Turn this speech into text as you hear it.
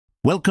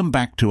Welcome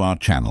back to our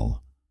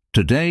channel.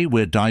 Today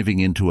we're diving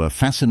into a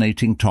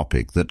fascinating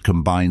topic that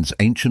combines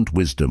ancient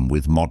wisdom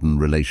with modern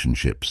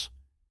relationships.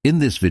 In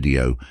this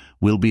video,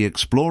 we'll be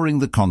exploring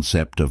the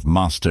concept of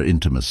master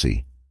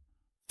intimacy.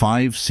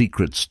 5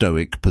 secret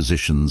Stoic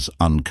positions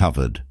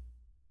uncovered.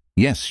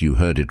 Yes, you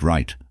heard it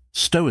right.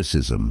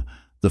 Stoicism,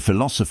 the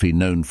philosophy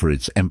known for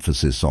its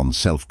emphasis on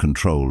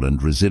self-control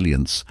and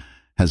resilience,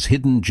 has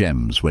hidden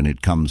gems when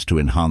it comes to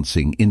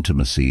enhancing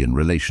intimacy in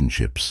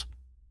relationships.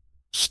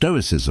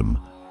 Stoicism,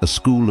 a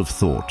school of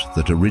thought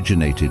that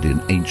originated in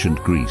ancient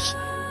Greece,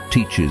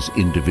 teaches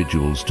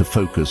individuals to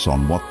focus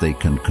on what they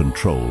can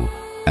control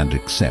and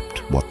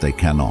accept what they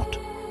cannot.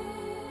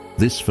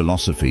 This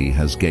philosophy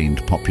has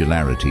gained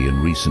popularity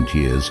in recent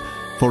years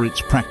for its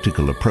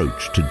practical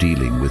approach to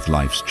dealing with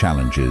life's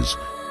challenges,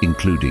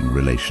 including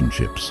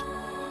relationships.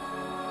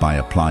 By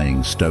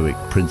applying Stoic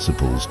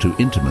principles to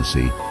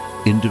intimacy,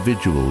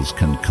 individuals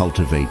can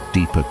cultivate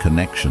deeper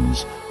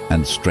connections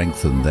and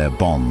strengthen their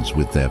bonds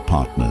with their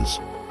partners.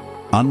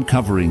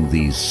 Uncovering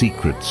these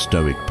secret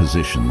Stoic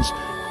positions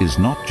is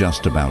not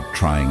just about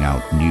trying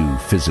out new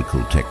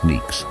physical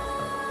techniques.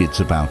 It's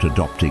about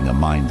adopting a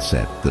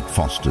mindset that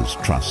fosters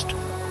trust,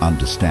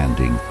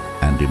 understanding,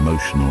 and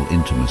emotional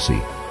intimacy.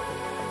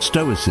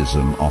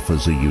 Stoicism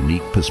offers a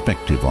unique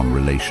perspective on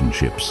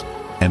relationships,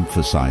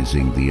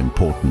 emphasizing the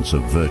importance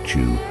of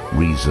virtue,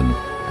 reason,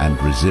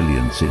 and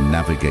resilience in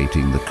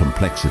navigating the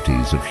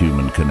complexities of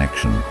human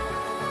connection.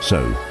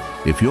 So,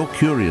 if you're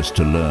curious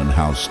to learn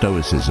how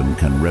Stoicism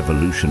can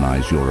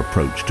revolutionize your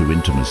approach to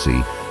intimacy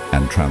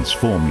and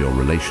transform your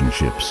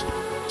relationships,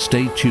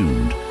 stay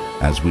tuned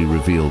as we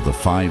reveal the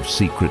 5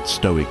 secret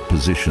Stoic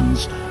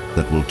positions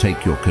that will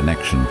take your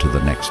connection to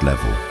the next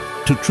level.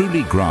 To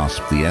truly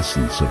grasp the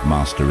essence of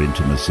master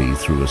intimacy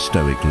through a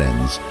Stoic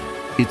lens,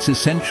 it's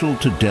essential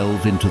to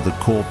delve into the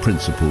core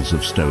principles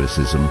of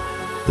Stoicism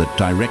that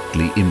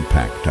directly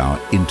impact our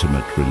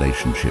intimate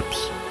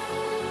relationships.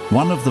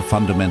 One of the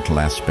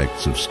fundamental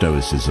aspects of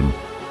Stoicism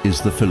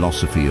is the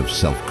philosophy of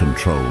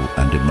self-control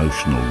and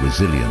emotional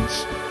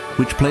resilience,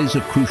 which plays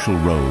a crucial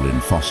role in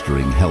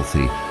fostering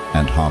healthy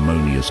and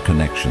harmonious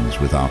connections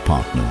with our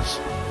partners.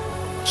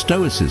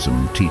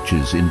 Stoicism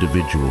teaches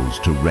individuals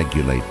to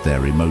regulate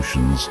their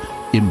emotions,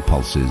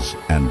 impulses,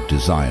 and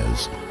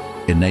desires,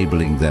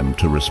 enabling them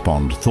to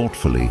respond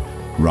thoughtfully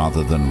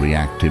rather than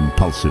react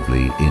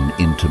impulsively in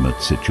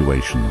intimate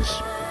situations.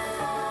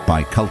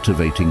 By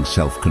cultivating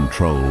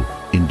self-control,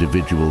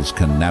 individuals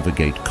can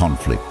navigate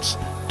conflicts,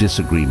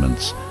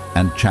 disagreements,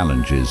 and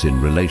challenges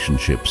in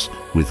relationships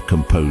with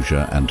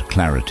composure and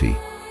clarity,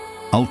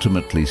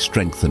 ultimately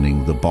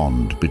strengthening the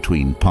bond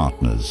between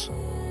partners.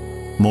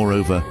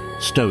 Moreover,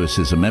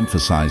 Stoicism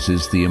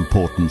emphasizes the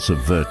importance of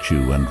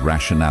virtue and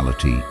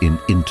rationality in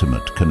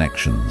intimate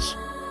connections.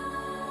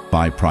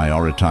 By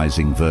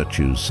prioritizing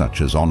virtues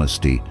such as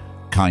honesty,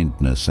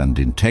 kindness, and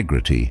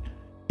integrity,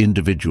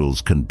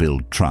 individuals can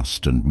build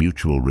trust and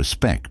mutual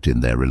respect in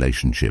their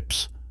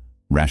relationships.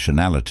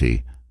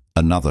 Rationality,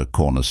 another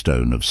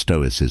cornerstone of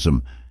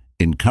Stoicism,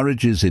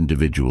 encourages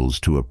individuals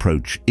to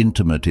approach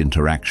intimate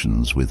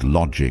interactions with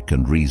logic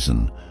and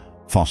reason,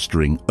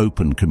 fostering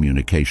open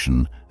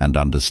communication and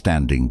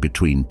understanding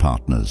between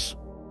partners.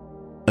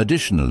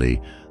 Additionally,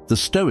 the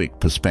Stoic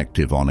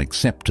perspective on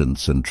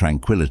acceptance and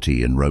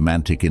tranquility in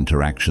romantic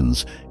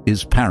interactions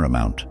is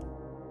paramount.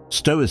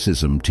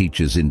 Stoicism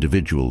teaches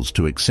individuals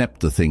to accept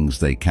the things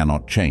they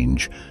cannot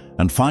change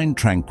and find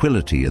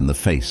tranquility in the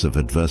face of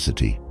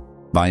adversity.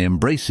 By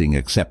embracing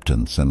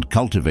acceptance and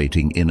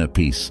cultivating inner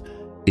peace,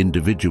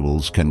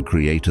 individuals can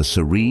create a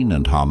serene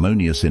and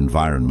harmonious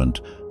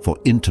environment for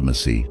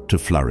intimacy to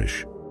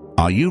flourish.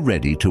 Are you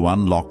ready to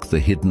unlock the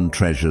hidden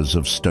treasures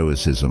of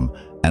Stoicism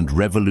and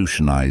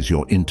revolutionize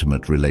your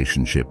intimate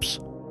relationships?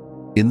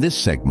 In this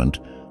segment,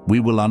 we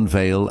will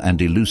unveil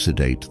and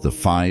elucidate the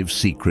 5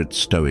 secret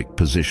Stoic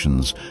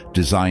positions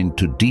designed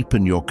to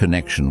deepen your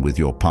connection with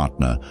your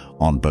partner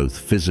on both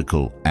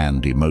physical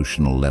and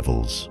emotional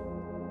levels.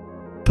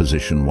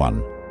 Position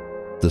 1.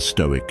 The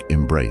Stoic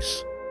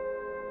embrace.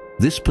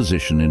 This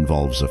position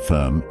involves a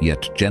firm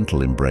yet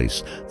gentle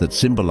embrace that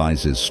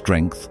symbolizes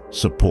strength,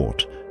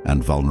 support,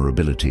 and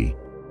vulnerability.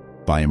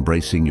 By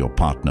embracing your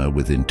partner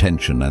with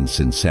intention and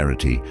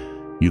sincerity,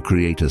 you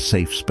create a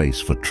safe space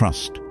for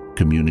trust,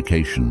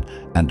 communication,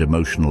 and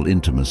emotional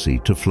intimacy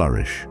to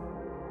flourish.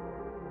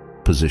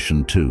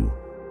 Position 2.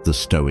 The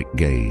Stoic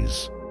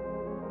gaze.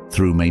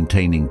 Through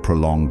maintaining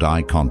prolonged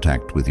eye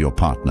contact with your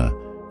partner,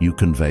 you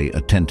convey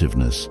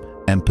attentiveness,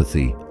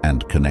 empathy,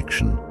 and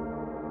connection.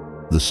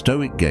 The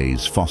Stoic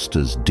gaze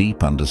fosters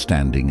deep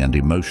understanding and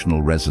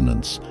emotional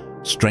resonance,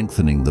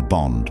 strengthening the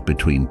bond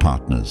between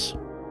partners.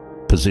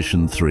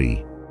 Position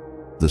 3.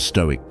 The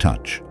Stoic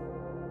touch.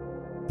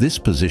 This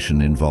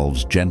position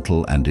involves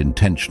gentle and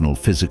intentional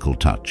physical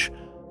touch,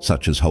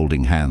 such as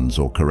holding hands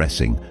or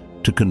caressing,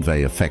 to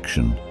convey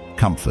affection,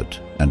 comfort,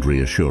 and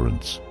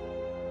reassurance.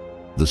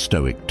 The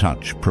Stoic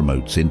touch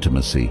promotes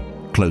intimacy,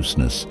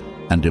 closeness,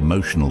 and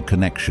emotional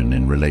connection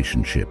in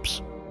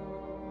relationships.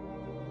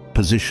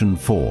 Position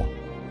 4.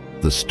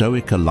 The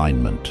Stoic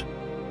alignment.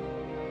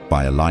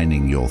 By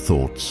aligning your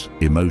thoughts,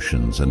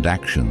 emotions, and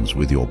actions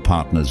with your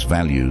partner's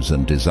values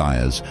and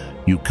desires,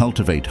 you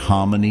cultivate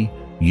harmony,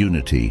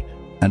 unity,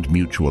 and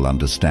mutual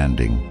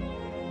understanding.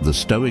 The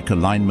Stoic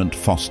alignment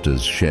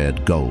fosters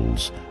shared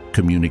goals,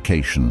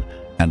 communication,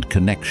 and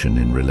connection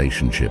in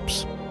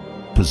relationships.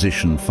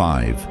 Position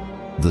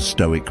 5. The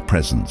Stoic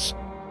presence.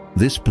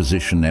 This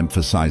position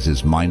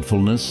emphasizes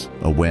mindfulness,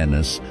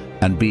 awareness,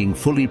 and being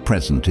fully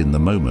present in the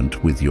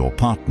moment with your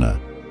partner.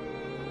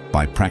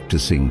 By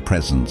practicing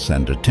presence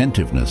and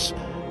attentiveness,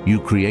 you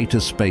create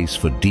a space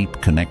for deep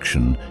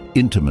connection,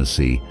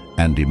 intimacy,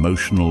 and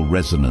emotional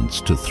resonance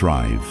to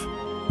thrive.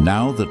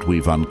 Now that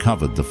we've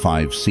uncovered the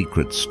 5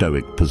 secret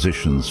Stoic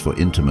positions for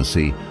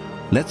intimacy,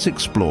 let's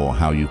explore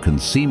how you can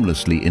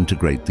seamlessly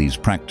integrate these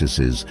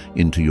practices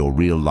into your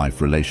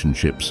real-life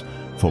relationships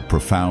for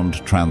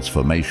profound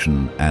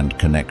transformation and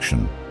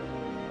connection.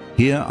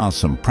 Here are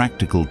some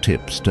practical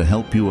tips to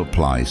help you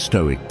apply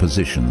Stoic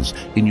positions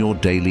in your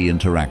daily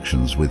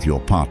interactions with your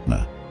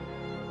partner.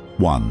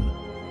 1.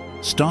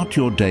 Start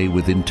your day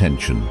with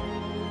intention.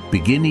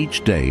 Begin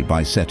each day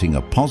by setting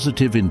a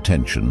positive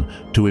intention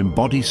to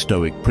embody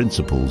Stoic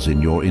principles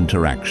in your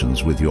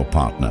interactions with your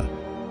partner.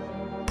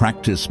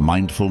 Practice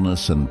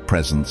mindfulness and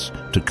presence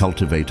to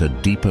cultivate a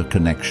deeper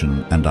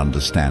connection and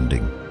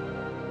understanding.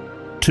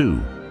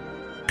 2.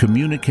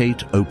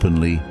 Communicate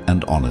openly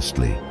and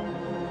honestly.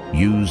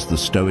 Use the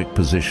Stoic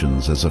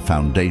positions as a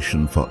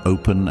foundation for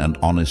open and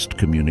honest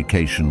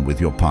communication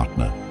with your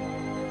partner.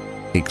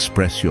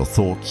 Express your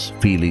thoughts,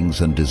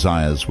 feelings, and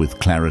desires with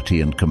clarity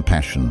and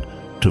compassion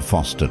to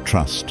foster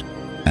trust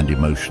and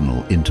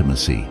emotional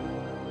intimacy.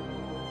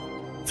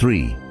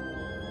 3.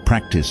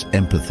 Practice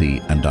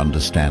empathy and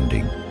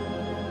understanding.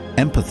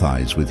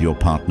 Empathize with your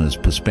partner's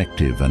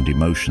perspective and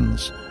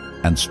emotions,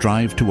 and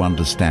strive to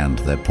understand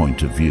their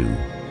point of view.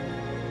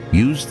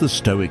 Use the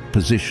Stoic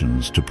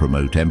positions to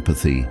promote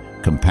empathy,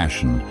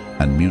 compassion,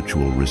 and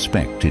mutual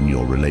respect in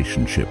your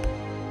relationship.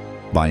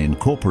 By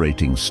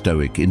incorporating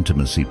Stoic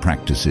intimacy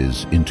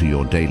practices into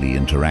your daily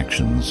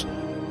interactions,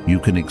 you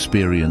can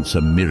experience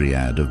a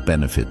myriad of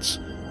benefits,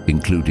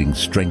 including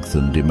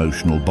strengthened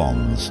emotional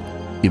bonds,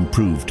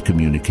 improved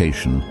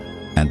communication,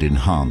 and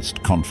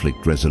enhanced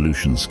conflict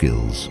resolution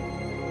skills.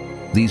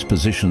 These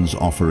positions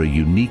offer a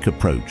unique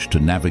approach to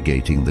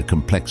navigating the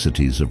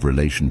complexities of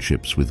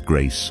relationships with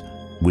grace,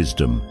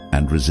 wisdom,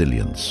 and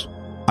resilience.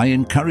 I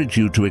encourage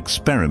you to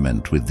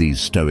experiment with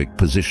these Stoic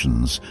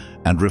positions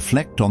and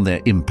reflect on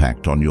their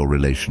impact on your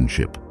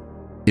relationship.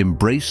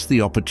 Embrace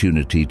the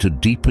opportunity to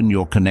deepen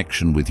your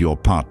connection with your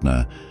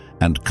partner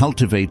and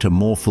cultivate a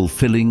more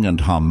fulfilling and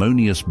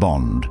harmonious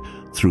bond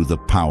through the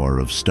power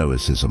of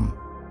Stoicism.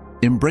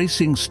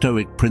 Embracing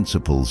Stoic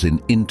principles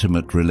in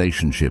intimate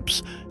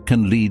relationships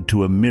can lead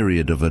to a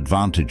myriad of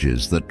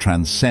advantages that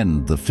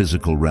transcend the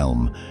physical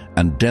realm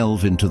and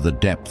delve into the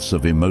depths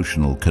of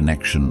emotional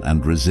connection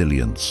and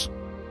resilience.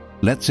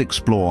 Let's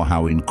explore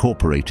how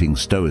incorporating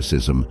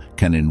Stoicism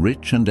can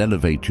enrich and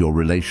elevate your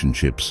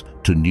relationships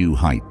to new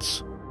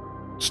heights.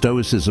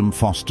 Stoicism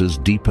fosters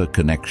deeper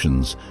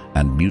connections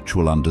and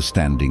mutual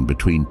understanding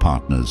between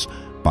partners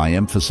by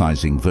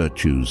emphasizing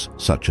virtues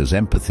such as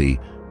empathy,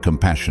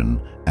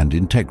 compassion, and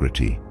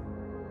integrity.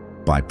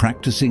 By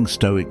practicing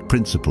Stoic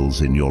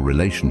principles in your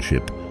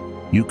relationship,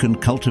 you can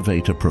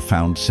cultivate a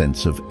profound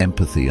sense of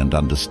empathy and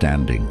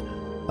understanding,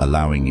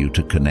 allowing you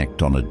to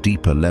connect on a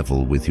deeper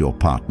level with your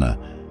partner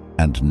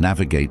and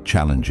navigate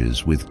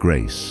challenges with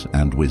grace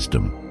and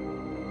wisdom.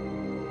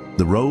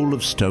 The role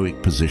of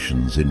Stoic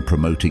positions in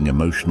promoting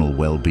emotional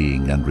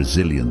well-being and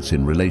resilience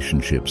in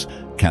relationships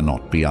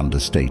cannot be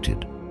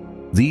understated.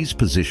 These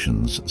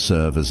positions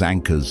serve as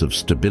anchors of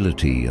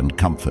stability and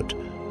comfort,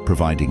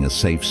 providing a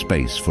safe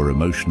space for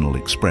emotional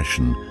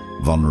expression,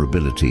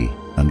 vulnerability,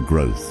 and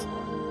growth.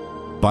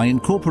 By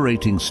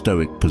incorporating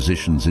Stoic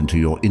positions into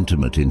your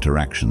intimate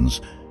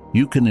interactions,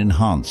 you can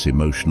enhance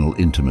emotional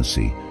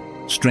intimacy,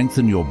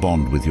 strengthen your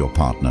bond with your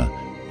partner,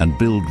 and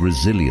build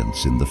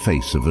resilience in the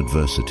face of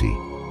adversity.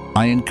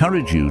 I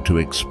encourage you to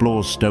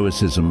explore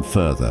Stoicism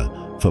further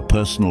for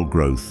personal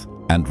growth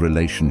and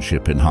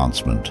relationship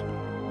enhancement.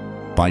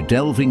 By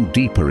delving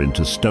deeper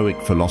into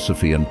Stoic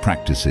philosophy and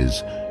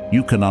practices,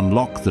 you can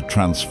unlock the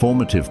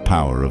transformative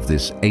power of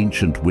this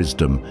ancient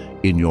wisdom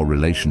in your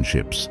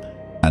relationships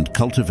and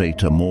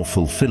cultivate a more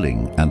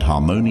fulfilling and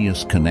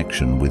harmonious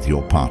connection with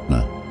your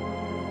partner.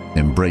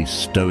 Embrace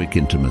Stoic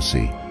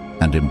intimacy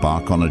and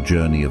embark on a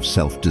journey of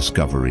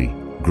self-discovery,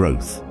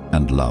 growth,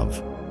 and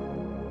love.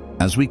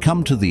 As we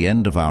come to the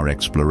end of our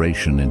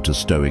exploration into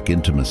Stoic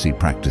intimacy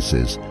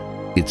practices,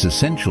 it's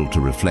essential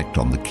to reflect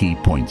on the key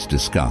points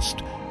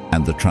discussed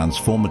and the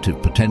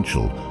transformative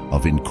potential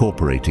of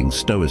incorporating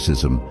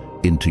Stoicism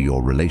into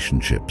your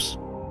relationships.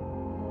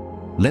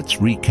 Let's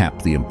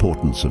recap the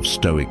importance of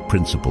Stoic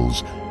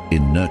principles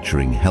in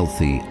nurturing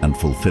healthy and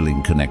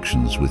fulfilling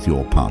connections with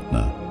your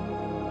partner.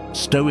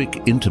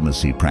 Stoic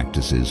intimacy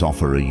practices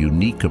offer a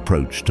unique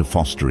approach to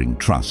fostering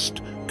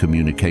trust,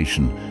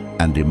 communication,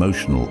 and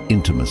emotional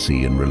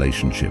intimacy in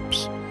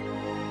relationships.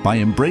 By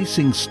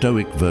embracing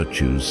Stoic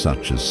virtues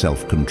such as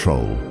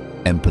self-control,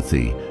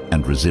 empathy,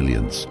 and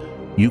resilience,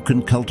 you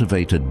can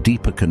cultivate a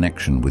deeper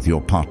connection with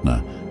your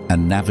partner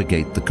and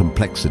navigate the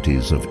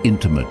complexities of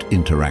intimate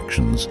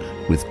interactions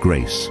with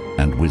grace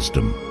and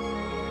wisdom.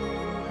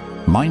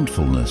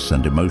 Mindfulness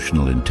and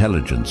emotional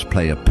intelligence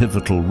play a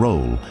pivotal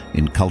role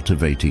in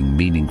cultivating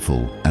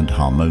meaningful and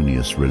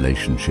harmonious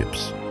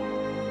relationships.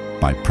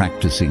 By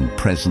practicing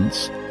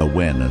presence,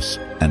 awareness,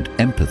 and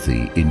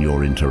empathy in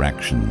your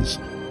interactions,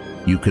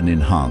 you can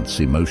enhance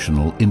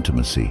emotional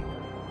intimacy,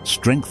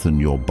 strengthen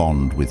your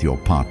bond with your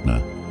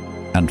partner,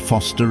 and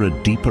foster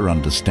a deeper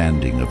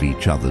understanding of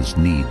each other's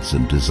needs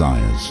and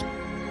desires.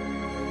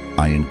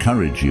 I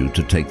encourage you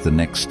to take the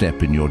next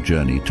step in your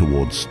journey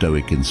towards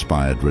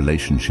Stoic-inspired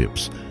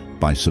relationships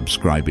by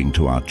subscribing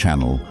to our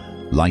channel,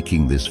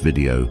 liking this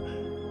video,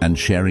 and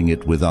sharing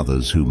it with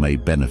others who may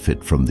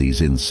benefit from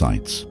these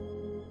insights.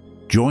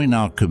 Join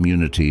our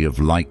community of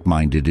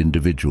like-minded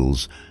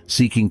individuals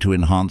seeking to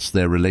enhance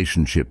their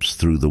relationships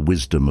through the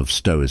wisdom of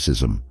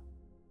Stoicism.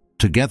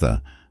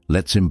 Together,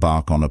 let's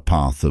embark on a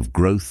path of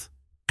growth,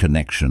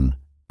 connection,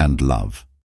 and love.